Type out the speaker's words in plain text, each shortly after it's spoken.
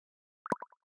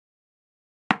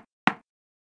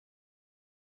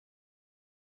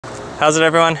How's it,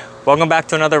 everyone? Welcome back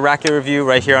to another racket review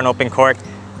right here on OpenCourt.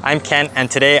 I'm Kent,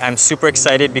 and today I'm super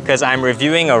excited because I'm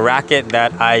reviewing a racket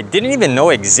that I didn't even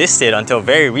know existed until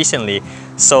very recently.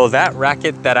 So that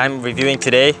racket that I'm reviewing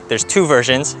today, there's two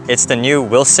versions. It's the new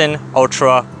Wilson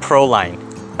Ultra Pro line.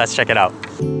 Let's check it out.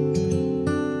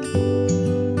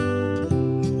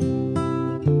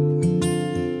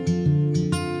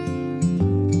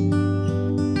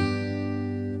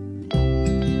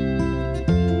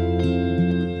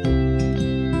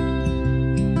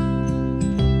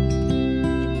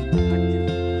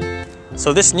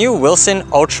 So this new Wilson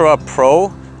Ultra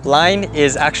Pro line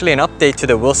is actually an update to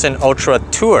the Wilson Ultra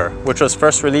Tour, which was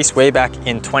first released way back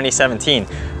in 2017.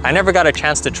 I never got a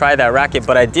chance to try that racket,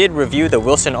 but I did review the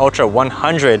Wilson Ultra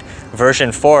 100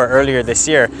 version 4 earlier this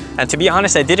year. And to be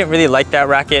honest, I didn't really like that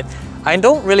racket. I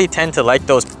don't really tend to like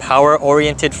those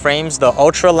power-oriented frames. The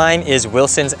Ultra line is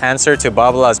Wilson's answer to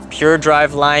Babala's Pure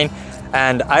Drive line.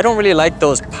 And I don't really like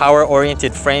those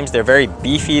power-oriented frames. They're very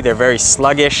beefy, they're very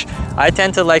sluggish. I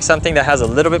tend to like something that has a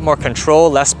little bit more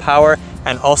control, less power,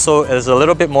 and also is a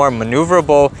little bit more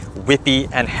maneuverable, whippy,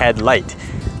 and head light.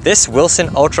 This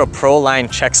Wilson Ultra Pro line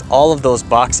checks all of those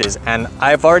boxes, and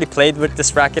I've already played with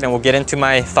this racket and we'll get into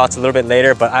my thoughts a little bit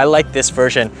later, but I like this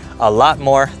version a lot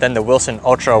more than the Wilson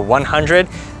Ultra 100.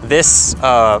 This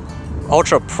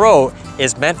Ultra Pro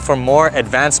is meant for more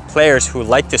advanced players who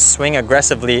like to swing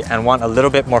aggressively and want a little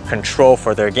bit more control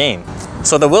for their game.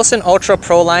 So the Wilson Ultra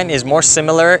Pro line is more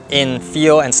similar in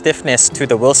feel and stiffness to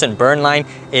the Wilson Burn line.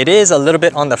 It is a little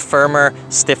bit on the firmer,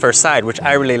 stiffer side, which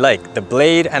I really like. The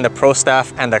blade and the Pro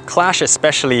Staff and the Clash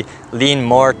especially lean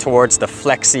more towards the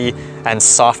flexy and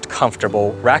soft,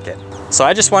 comfortable racket. So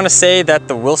I just want to say that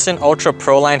the Wilson Ultra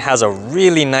Pro line has a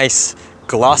really nice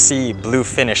glossy blue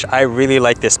finish. I really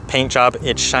like this paint job.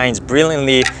 It shines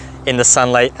brilliantly in the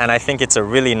sunlight, and I think it's a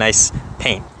really nice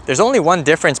paint. There's only one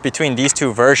difference between these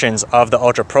two versions of the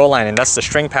Ultra Pro line, and that's the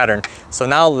string pattern. So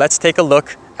now let's take a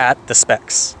look at the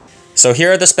specs. So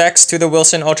here are the specs to the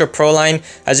Wilson Ultra Pro line.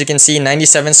 As you can see,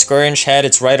 97 square inch head.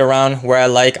 It's right around where I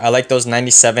like those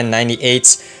 97,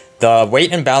 98s. The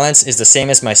weight and balance is the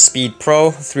same as my Speed Pro,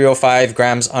 305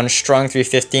 grams unstrung,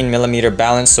 315 millimeter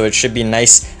balance, so it should be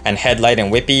nice and headlight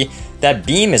and whippy. That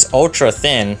beam is ultra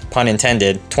thin, pun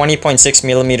intended, 20.6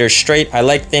 millimeters straight. I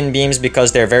like thin beams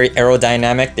because they're very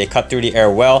aerodynamic, they cut through the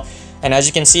air well. And as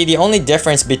you can see, the only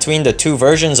difference between the two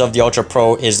versions of the Ultra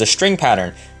Pro is the string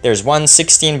pattern. There's one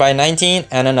 16 by 19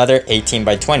 and another 18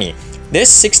 by 20. This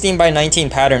 16 by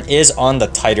 19 pattern is on the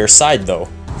tighter side though.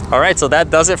 Alright, so that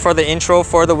does it for the intro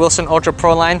for the Wilson Ultra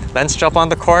Pro line. Let's jump on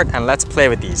the court and let's play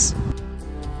with these.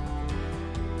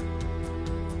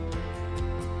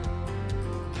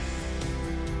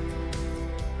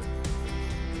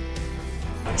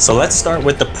 So let's start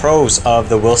with the pros of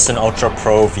the Wilson Ultra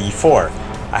Pro V4.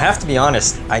 I have to be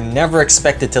honest, I never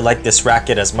expected to like this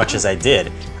racket as much as I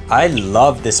did. I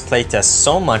love this playtest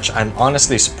so much, I'm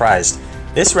honestly surprised.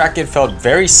 This racket felt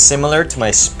very similar to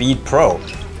my Speed Pro.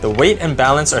 The weight and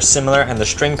balance are similar and the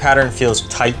string pattern feels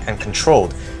tight and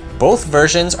controlled. Both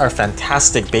versions are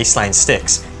fantastic baseline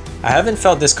sticks. I haven't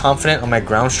felt this confident on my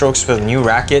ground strokes with a new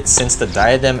racket since the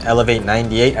Diadem Elevate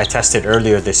 98 I tested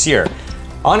earlier this year.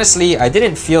 Honestly, I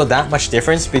didn't feel that much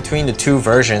difference between the two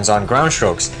versions on ground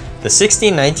strokes. The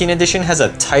 1619 edition has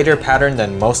a tighter pattern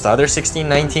than most other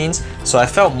 1619s, so I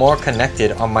felt more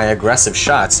connected on my aggressive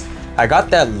shots. I got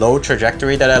that low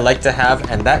trajectory that I like to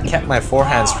have, and that kept my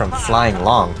forehands from flying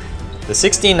long. The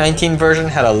 1619 version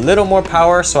had a little more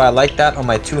power, so I like that on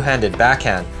my two-handed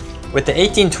backhand. With the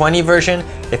 1820 version,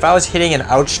 if I was hitting an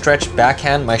outstretched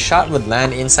backhand, my shot would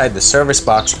land inside the service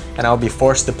box and I would be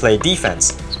forced to play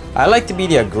defense. I like to be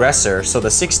the aggressor, so the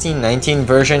 1619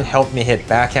 version helped me hit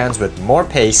backhands with more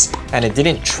pace and it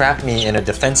didn't trap me in a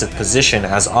defensive position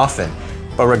as often.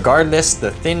 But regardless, the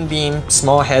thin beam,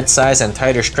 small head size, and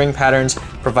tighter string patterns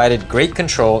provided great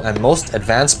control, and most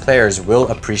advanced players will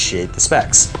appreciate the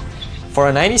specs. For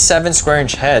a 97 square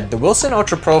inch head, the Wilson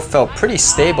Ultra Pro felt pretty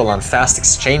stable on fast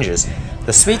exchanges.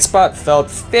 The sweet spot felt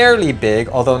fairly big,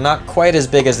 although not quite as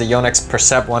big as the Yonex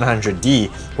Percept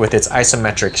 100D with its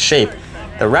isometric shape.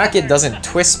 The racket doesn't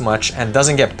twist much and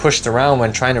doesn't get pushed around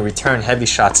when trying to return heavy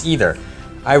shots either.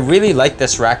 I really like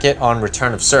this racket on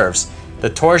return of serves. The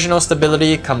torsional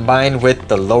stability combined with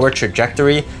the lower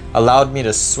trajectory allowed me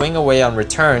to swing away on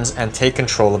returns and take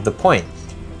control of the point.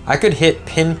 I could hit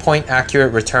pinpoint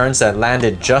accurate returns that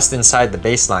landed just inside the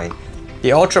baseline.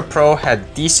 The Ultra Pro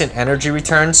had decent energy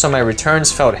returns, so my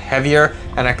returns felt heavier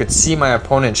and I could see my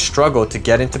opponent struggle to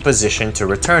get into position to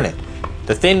return it.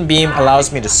 The thin beam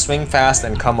allows me to swing fast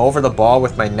and come over the ball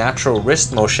with my natural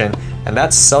wrist motion, and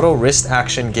that subtle wrist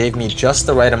action gave me just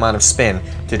the right amount of spin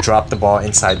to drop the ball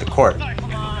inside the court.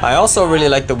 I also really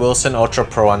like the Wilson Ultra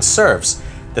Pro on serves.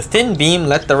 The thin beam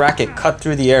let the racket cut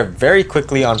through the air very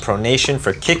quickly on pronation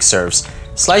for kick serves.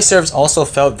 Slice serves also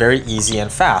felt very easy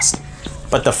and fast.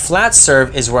 But the flat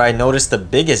serve is where I noticed the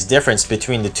biggest difference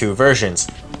between the two versions.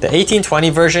 The 1820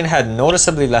 version had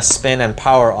noticeably less spin and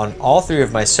power on all three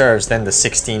of my serves than the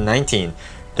 1619.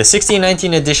 The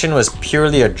 1619 edition was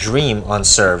purely a dream on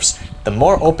serves. The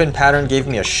more open pattern gave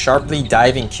me a sharply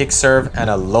diving kick serve and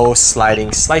a low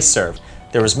sliding slice serve.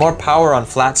 There was more power on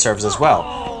flat serves as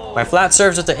well. My flat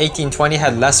serves with the 1820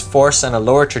 had less force and a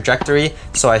lower trajectory,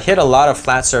 so I hit a lot of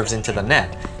flat serves into the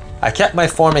net. I kept my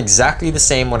form exactly the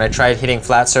same when I tried hitting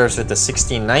flat serves with the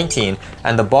 1619,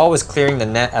 and the ball was clearing the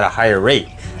net at a higher rate.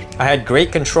 I had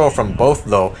great control from both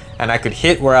though, and I could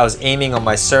hit where I was aiming on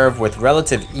my serve with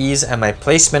relative ease, and my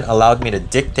placement allowed me to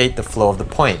dictate the flow of the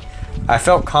point. I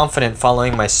felt confident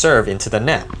following my serve into the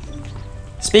net.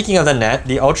 Speaking of the net,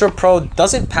 the Ultra Pro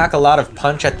doesn't pack a lot of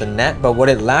punch at the net, but what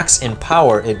it lacks in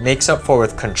power, it makes up for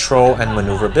with control and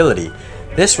maneuverability.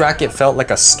 This racket felt like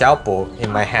a scalpel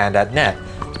in my hand at net.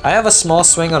 I have a small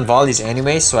swing on volleys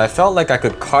anyway, so I felt like I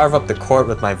could carve up the court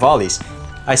with my volleys.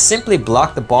 I simply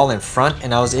blocked the ball in front,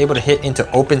 and I was able to hit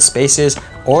into open spaces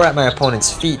or at my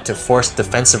opponent's feet to force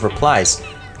defensive replies.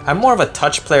 I'm more of a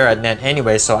touch player at net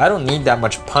anyway, so I don't need that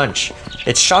much punch.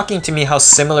 It's shocking to me how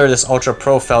similar this Ultra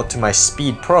Pro felt to my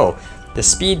Speed Pro. The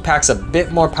Speed packs a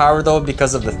bit more power though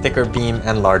because of the thicker beam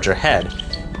and larger head.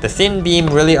 The thin beam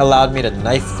really allowed me to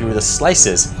knife through the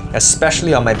slices,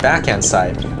 especially on my backhand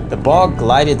side. The ball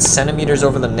glided centimeters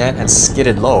over the net and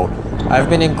skidded low. I've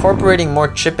been incorporating more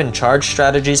chip and charge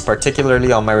strategies,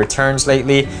 particularly on my returns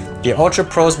lately. The Ultra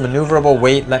Pro's maneuverable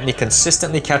weight let me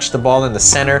consistently catch the ball in the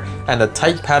center, and the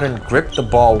tight pattern gripped the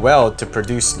ball well to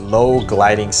produce low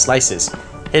gliding slices.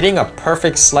 Hitting a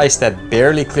perfect slice that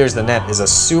barely clears the net is a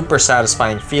super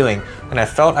satisfying feeling, and I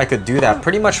felt I could do that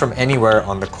pretty much from anywhere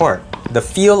on the court. The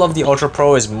feel of the Ultra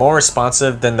Pro is more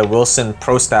responsive than the Wilson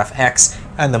Pro Staff X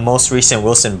and the most recent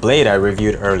Wilson Blade I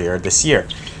reviewed earlier this year.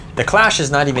 The clash is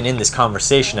not even in this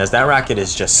conversation, as that racket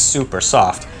is just super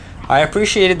soft. I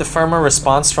appreciated the firmer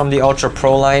response from the Ultra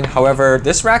Pro line, however,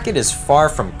 this racket is far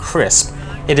from crisp.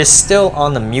 It is still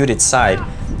on the muted side.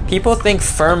 People think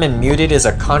firm and muted is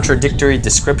a contradictory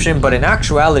description, but in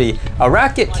actuality, a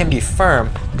racket can be firm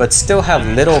but still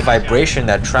have little vibration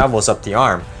that travels up the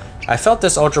arm. I felt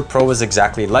this Ultra Pro was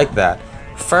exactly like that.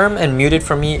 Firm and muted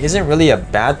for me isn't really a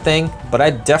bad thing, but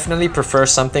I definitely prefer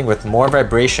something with more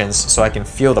vibrations so I can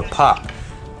feel the pop.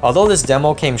 Although this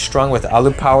demo came strung with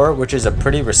Alu Power, which is a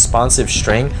pretty responsive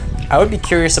string, I would be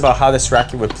curious about how this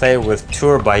racket would play with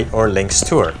Tour Bite or Lynx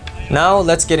Tour. Now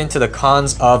let's get into the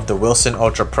cons of the Wilson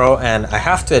Ultra Pro, and I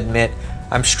have to admit,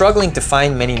 I'm struggling to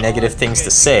find many negative things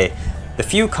to say. The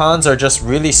few cons are just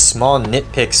really small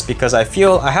nitpicks because I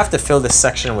feel I have to fill this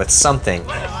section with something.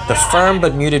 The firm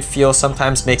but muted feel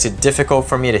sometimes makes it difficult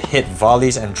for me to hit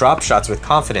volleys and drop shots with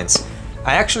confidence.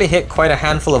 I actually hit quite a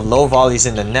handful of low volleys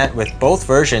in the net with both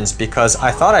versions because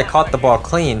I thought I caught the ball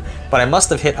clean, but I must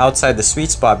have hit outside the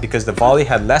sweet spot because the volley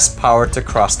had less power to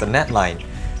cross the net line.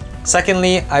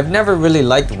 Secondly, I've never really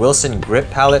liked Wilson grip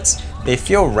pallets. They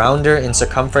feel rounder in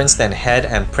circumference than head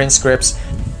and Prince grips.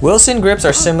 Wilson grips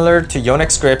are similar to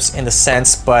Yonex grips in the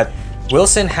sense, but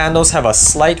Wilson handles have a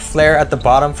slight flare at the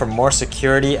bottom for more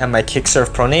security and my kick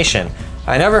serve pronation.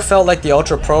 I never felt like the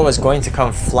Ultra Pro was going to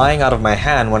come flying out of my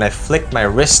hand when I flicked my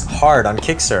wrist hard on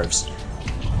kick serves.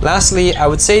 Lastly, I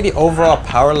would say the overall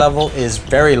power level is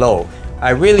very low. I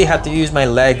really had to use my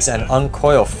legs and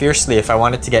uncoil fiercely if I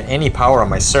wanted to get any power on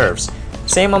my serves.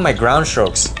 Same on my ground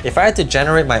strokes. If I had to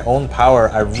generate my own power,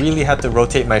 I really had to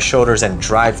rotate my shoulders and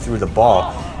drive through the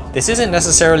ball. This isn't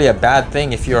necessarily a bad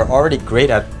thing if you're already great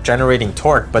at generating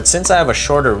torque, but since I have a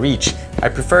shorter reach, I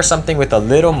prefer something with a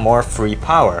little more free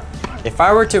power. If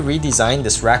I were to redesign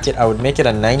this racket, I would make it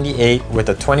a 98 with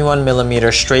a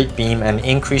 21mm straight beam and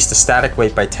increase the static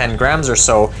weight by 10 grams or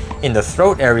so in the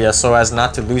throat area so as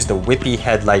not to lose the whippy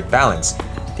headlight balance.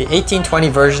 The 1820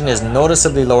 version is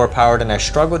noticeably lower powered and I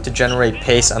struggled to generate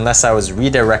pace unless I was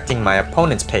redirecting my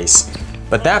opponent's pace.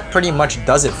 But that pretty much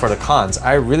does it for the cons.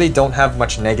 I really don't have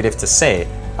much negative to say.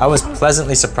 I was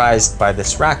pleasantly surprised by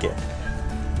this racket.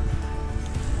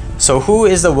 So who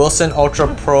is the Wilson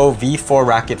Ultra Pro V4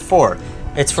 racket for?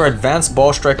 It's for advanced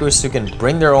ball strikers who can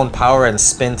bring their own power and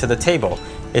spin to the table.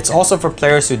 It's also for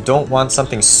players who don't want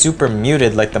something super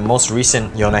muted like the most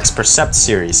recent Yonex Percept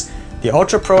series. The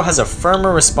Ultra Pro has a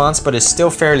firmer response but is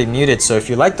still fairly muted, so if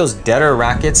you like those deader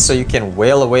rackets so you can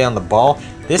wail away on the ball,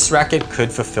 this racket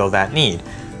could fulfill that need.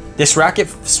 This racket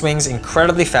swings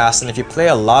incredibly fast, and if you play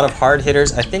a lot of hard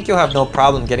hitters, I think you'll have no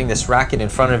problem getting this racket in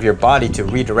front of your body to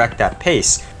redirect that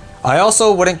pace. I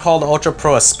also wouldn't call the Ultra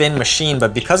Pro a spin machine,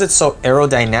 but because it's so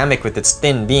aerodynamic with its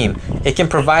thin beam, it can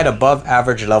provide above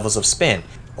average levels of spin.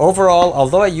 Overall,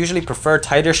 although I usually prefer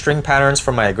tighter string patterns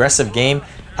for my aggressive game,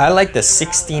 I like the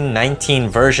 1619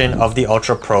 version of the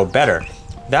Ultra Pro better.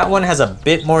 That one has a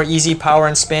bit more easy power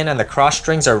and spin, and the cross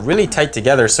strings are really tight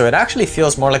together, so it actually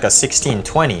feels more like a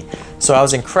 1620. So I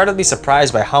was incredibly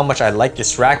surprised by how much I like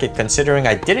this racket, considering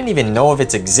I didn't even know of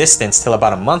its existence till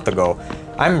about a month ago.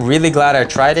 I'm really glad I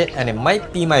tried it, and it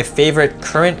might be my favorite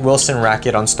current Wilson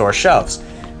racket on store shelves.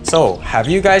 So, have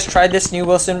you guys tried this new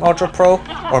Wilson Ultra Pro,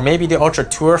 or maybe the Ultra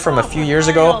Tour from a few years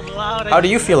ago? How do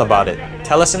you feel about it?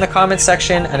 Tell us in the comment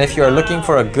section, and if you are looking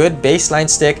for a good baseline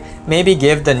stick, maybe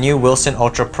give the new Wilson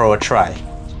Ultra Pro a try.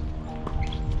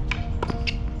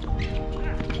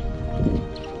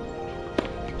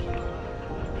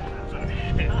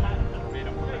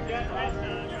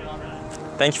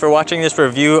 Thank you for watching this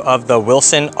review of the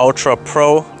Wilson Ultra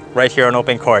Pro right here on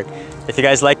OpenCourt. If you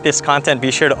guys like this content,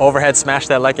 be sure to overhead smash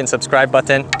that like and subscribe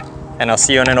button, and I'll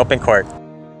see you in an OpenCourt.